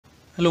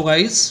Hello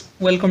guys,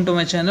 welcome to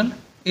my channel.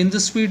 In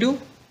this video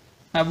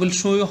I will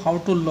show you how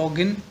to log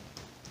in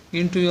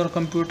into your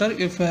computer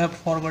if you have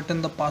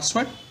forgotten the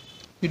password.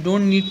 You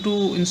don't need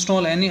to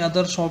install any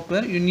other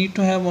software, you need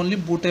to have only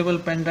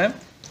bootable pen drive.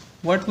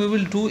 What we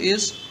will do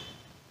is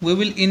we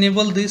will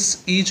enable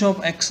this ease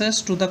of access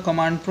to the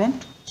command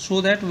prompt so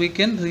that we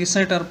can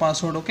reset our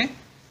password. Okay,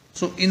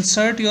 so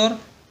insert your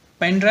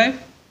pen drive.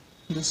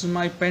 This is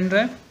my pen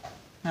drive.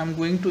 I am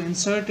going to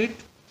insert it.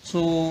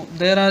 So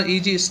there are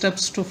easy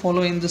steps to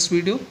follow in this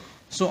video.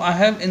 So I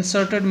have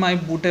inserted my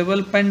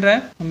bootable pen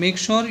drive. Make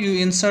sure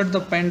you insert the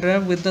pen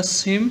drive with the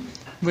same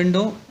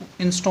window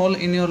installed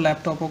in your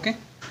laptop. Okay,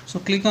 so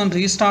click on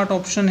restart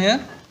option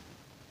here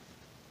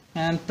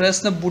and press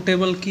the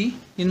bootable key.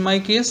 In my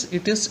case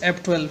it is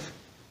F12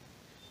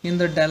 in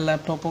the Dell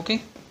laptop.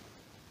 Okay,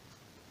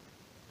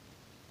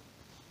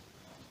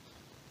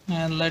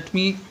 and let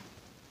me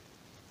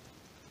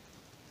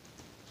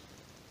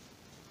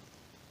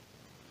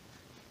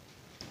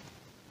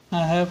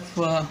I have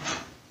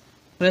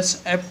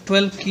pressed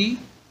F12 key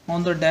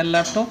on the Dell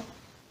laptop.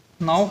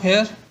 Now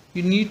here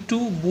you need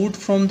to boot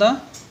from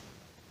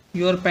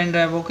your pen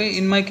drive. Okay,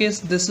 in my case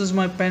this is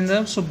my pen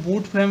drive, so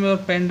boot from your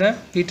pen drive,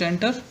 hit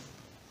enter.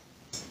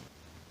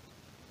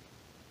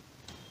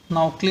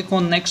 Now click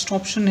on next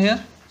option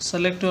here,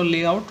 select your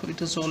layout,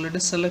 it is already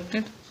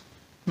selected.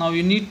 Now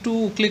you need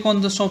to click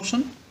on this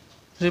option,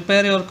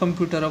 repair your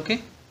computer.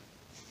 Okay,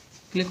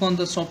 click on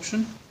this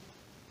option.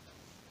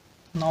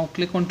 Now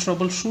click on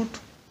troubleshoot.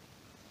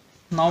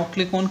 Now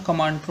click on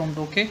command prompt.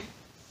 Okay,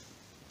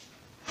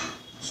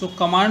 so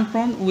command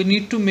prompt, we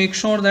need to make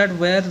sure that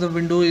where the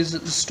window is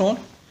installed.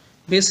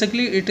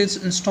 Basically it is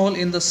installed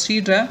in the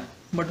C drive,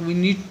 but we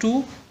need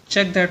to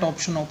check that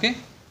option. Okay,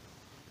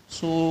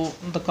 so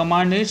the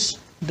command is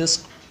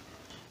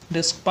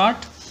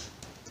diskpart,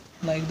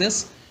 like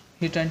this,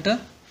 hit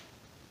enter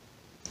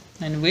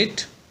and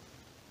wait.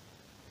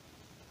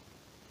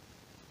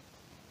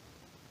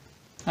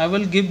 I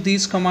will give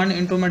these command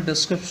into my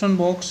description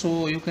box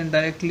so you can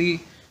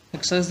directly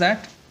access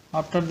that.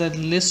 After that,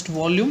 list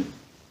volume,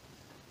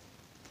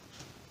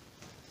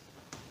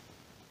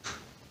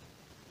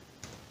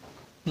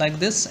 like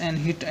this, and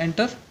hit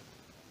enter.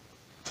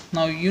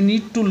 Now you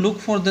need to look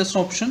for this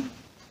option.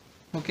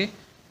 Okay,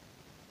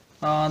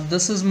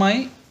 this is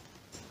my,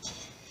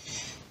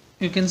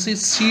 you can see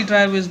C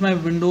drive is my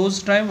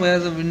Windows drive where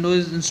the window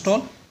is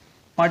installed,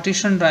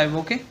 partition drive.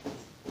 Okay,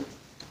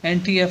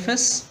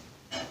 NTFS.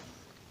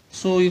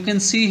 So you can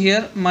see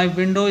here my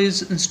window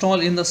is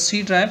installed in the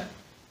C drive.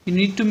 You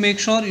need to make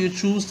sure you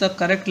choose the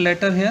correct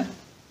letter here,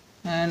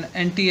 and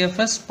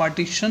NTFS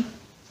partition,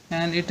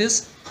 and it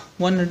is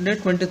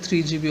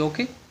 123 GB.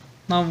 Okay,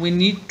 now we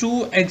need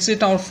to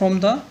exit out from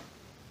the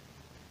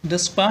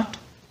diskpart.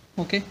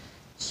 Okay,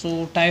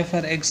 so type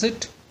here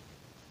exit.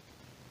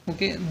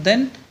 Okay,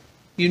 then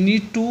you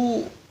need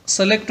to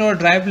select your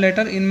drive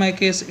letter. In my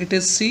case it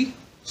is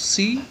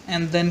C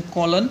and then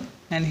colon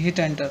and hit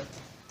enter.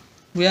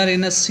 We are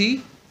in a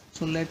C,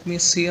 so let me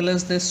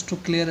CLS this to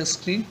clear a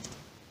screen.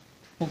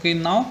 Okay,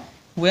 now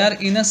we are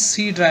in a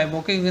C drive.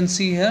 Okay, you can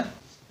see here.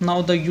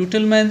 Now the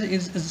utilman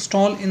is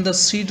installed in the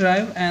C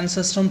drive and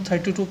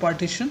system32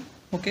 partition.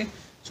 Okay,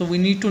 so we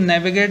need to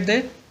navigate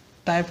there.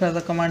 Type here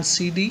the command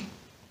cd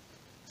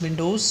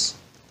windows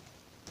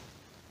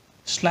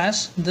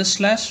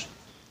 /this/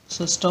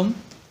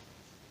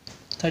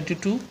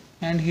 system32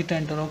 and hit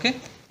enter. Okay,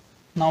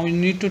 now you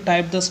need to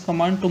type this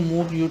command to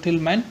move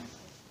utilman.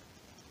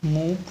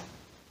 Move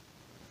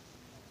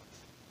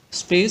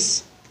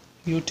space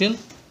utilman.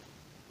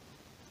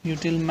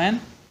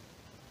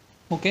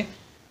 Okay,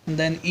 and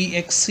then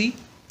exe,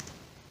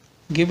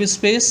 give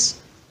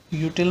space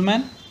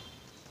utilman.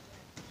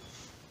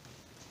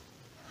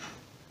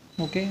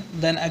 Okay,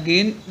 then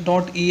again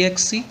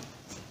 .exe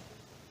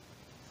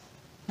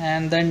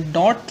and then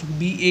 .bak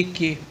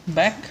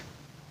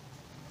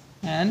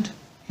and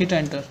hit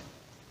enter.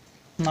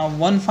 Now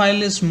one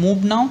file is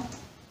moved.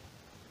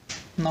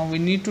 Now we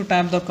need to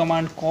type the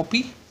command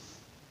copy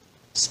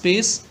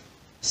space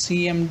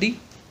cmd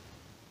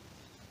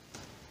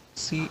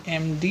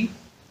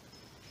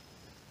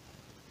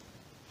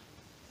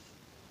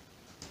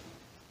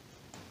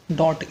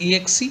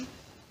 .exe.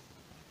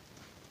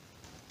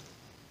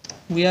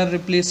 We are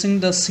replacing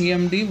the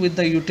cmd with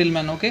the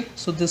utilman. Okay,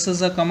 so this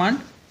is a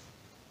command,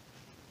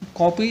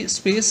 copy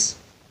space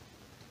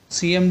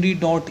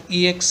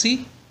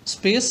cmd.exe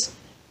space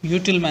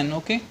utilman.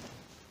 Okay,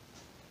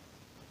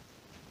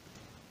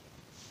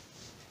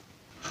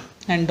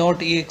 and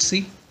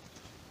 .exe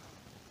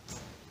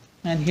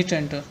and hit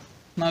enter.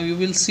 Now you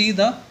will see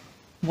the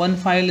one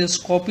file is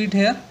copied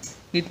here.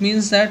 It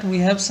means that we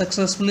have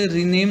successfully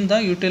renamed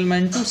the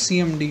utilman to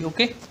cmd.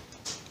 Okay,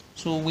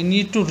 so we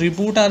need to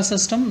reboot our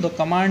system. The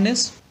command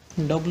is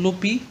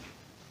wpeutil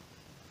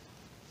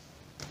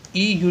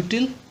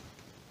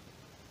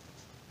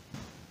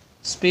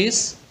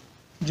space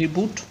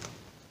reboot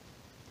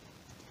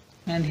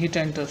and hit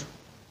enter.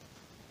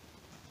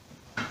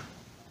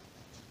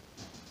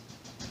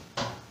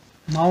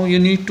 Now you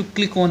need to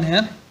click on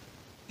here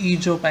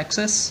ease of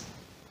access.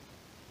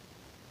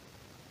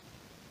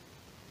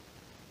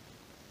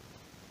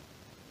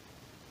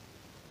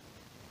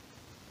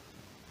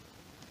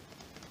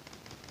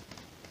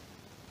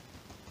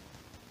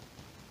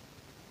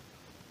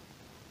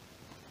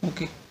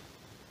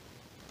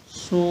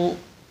 So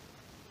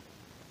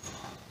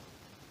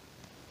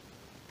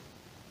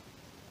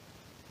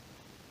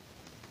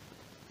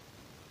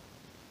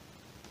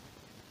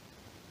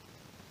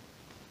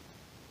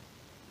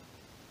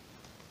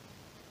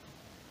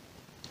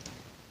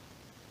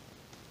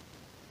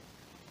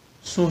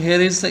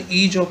here is the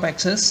ease of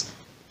access.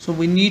 So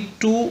we need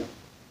to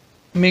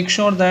make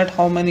sure that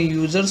how many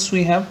users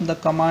we have. The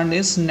command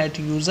is net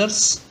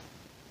users.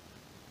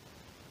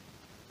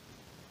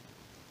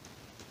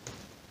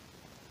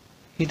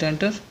 Hit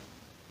enter.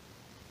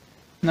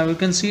 Now you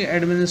can see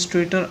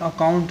administrator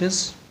account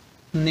is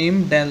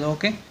name Dell.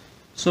 Okay,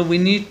 so we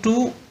need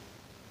to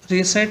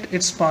reset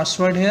its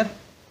password here.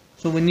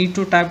 So we need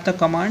to type the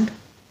command.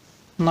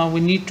 Now we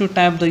need to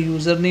type the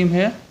username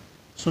here.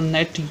 So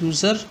net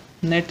user,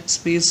 net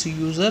space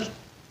user.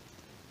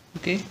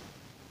 Okay,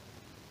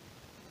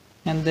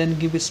 and then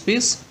give a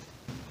space.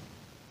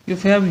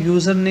 If you have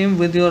username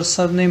with your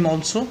surname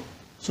also,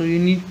 so you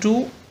need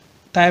to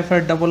type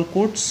a double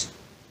quotes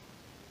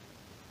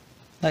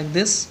like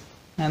this,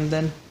 and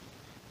then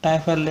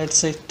type a, let's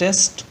say,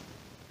 test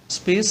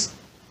space,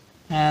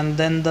 and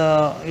then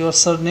your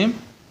surname,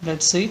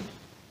 let's say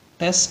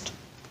test,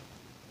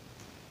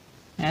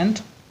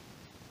 and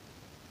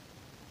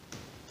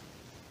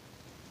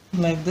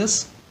like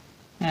this,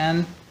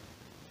 and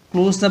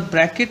close the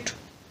bracket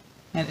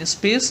and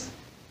space,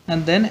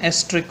 and then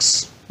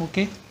asterisk.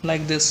 Okay,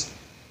 like this.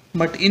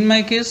 But in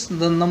my case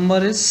the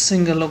number is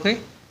single. Okay,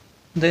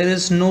 there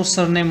is no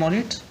surname on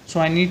it,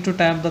 so I need to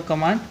type the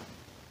command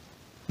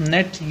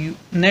net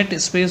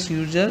space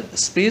user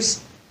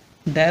space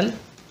Dell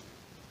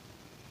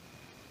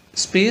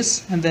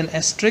space and then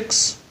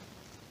asterisk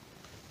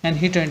and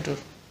hit enter.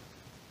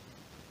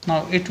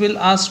 Now it will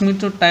ask me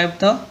to type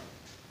the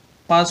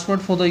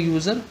password for the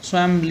user, so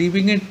I am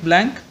leaving it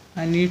blank.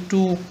 I need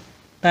to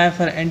type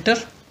for enter,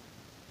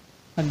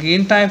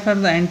 again type for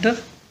the enter.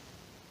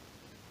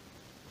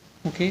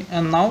 Okay,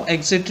 and now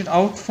exit it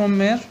out from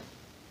here,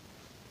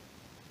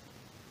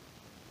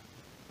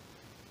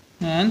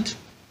 and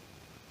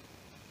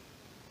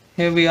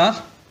here we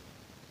are.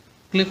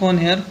 Click on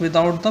here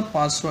without the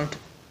password.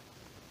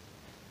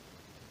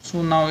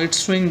 So now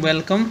it's showing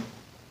welcome.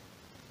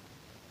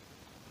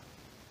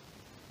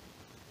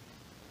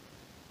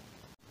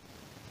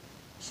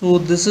 So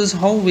this is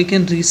how we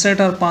can reset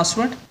our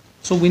password.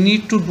 So we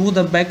need to do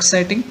the back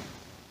setting.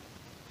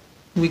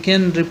 We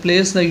can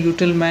replace the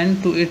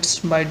utilman to its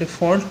by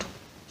default.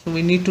 So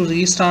we need to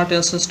restart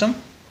your system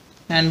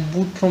and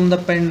boot from the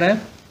pen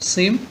drive,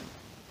 same,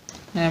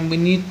 and we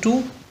need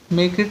to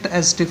make it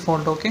as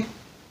default. Okay,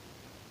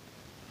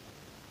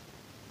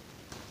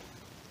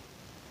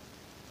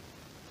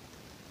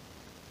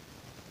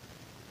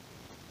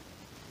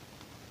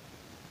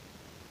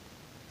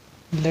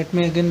 let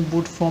me again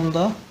boot from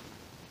the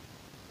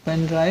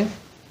pen drive.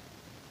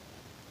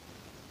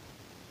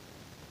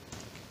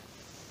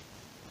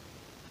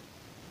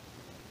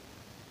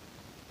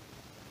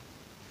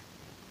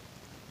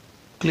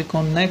 Click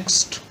on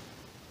next,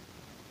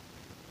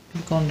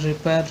 click on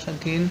repair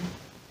again,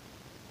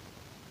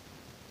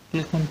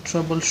 click on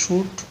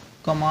troubleshoot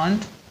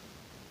command,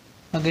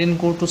 again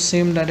go to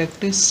same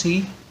directory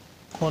C:,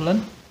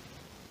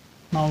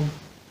 now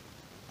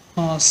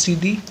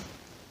cd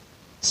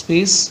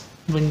space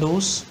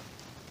windows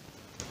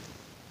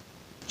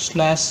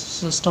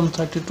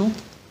 /system32,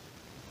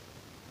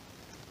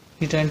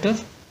 hit enter.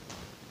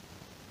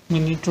 We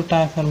need to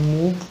type and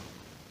move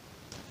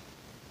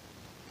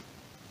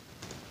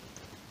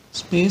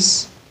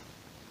space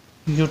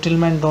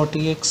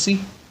utilman.exe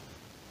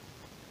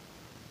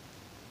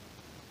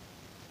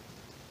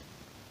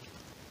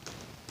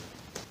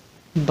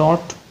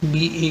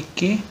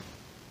 .bak,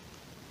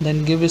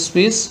 then give a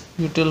space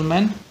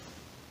utilman.exe.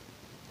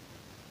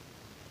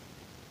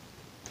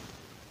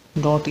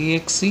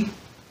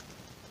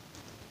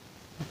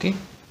 okay,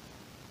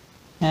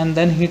 and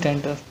then hit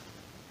enter.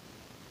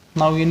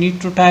 Now you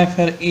need to type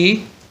here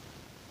A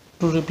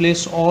to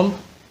replace all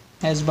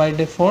as by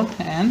default,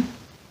 and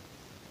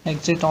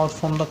exit out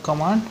from the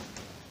command.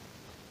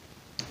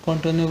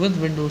 Continue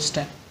with Windows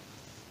 10.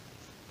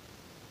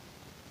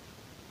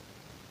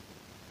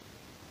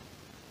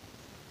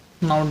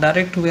 Now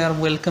direct we are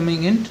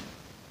welcoming in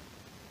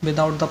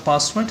without the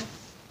password.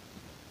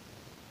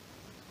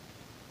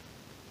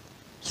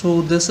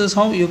 So this is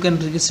how you can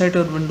reset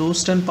your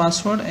Windows 10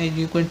 password, and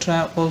you can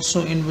try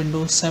also in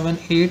Windows 7,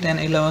 8 and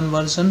 11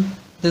 version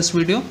this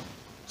video.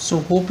 So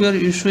hope your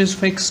issue is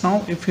fixed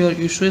now. If your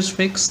issue is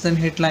fixed, then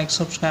hit like,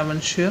 subscribe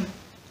and share.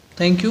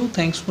 Thank you.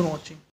 Thanks for watching.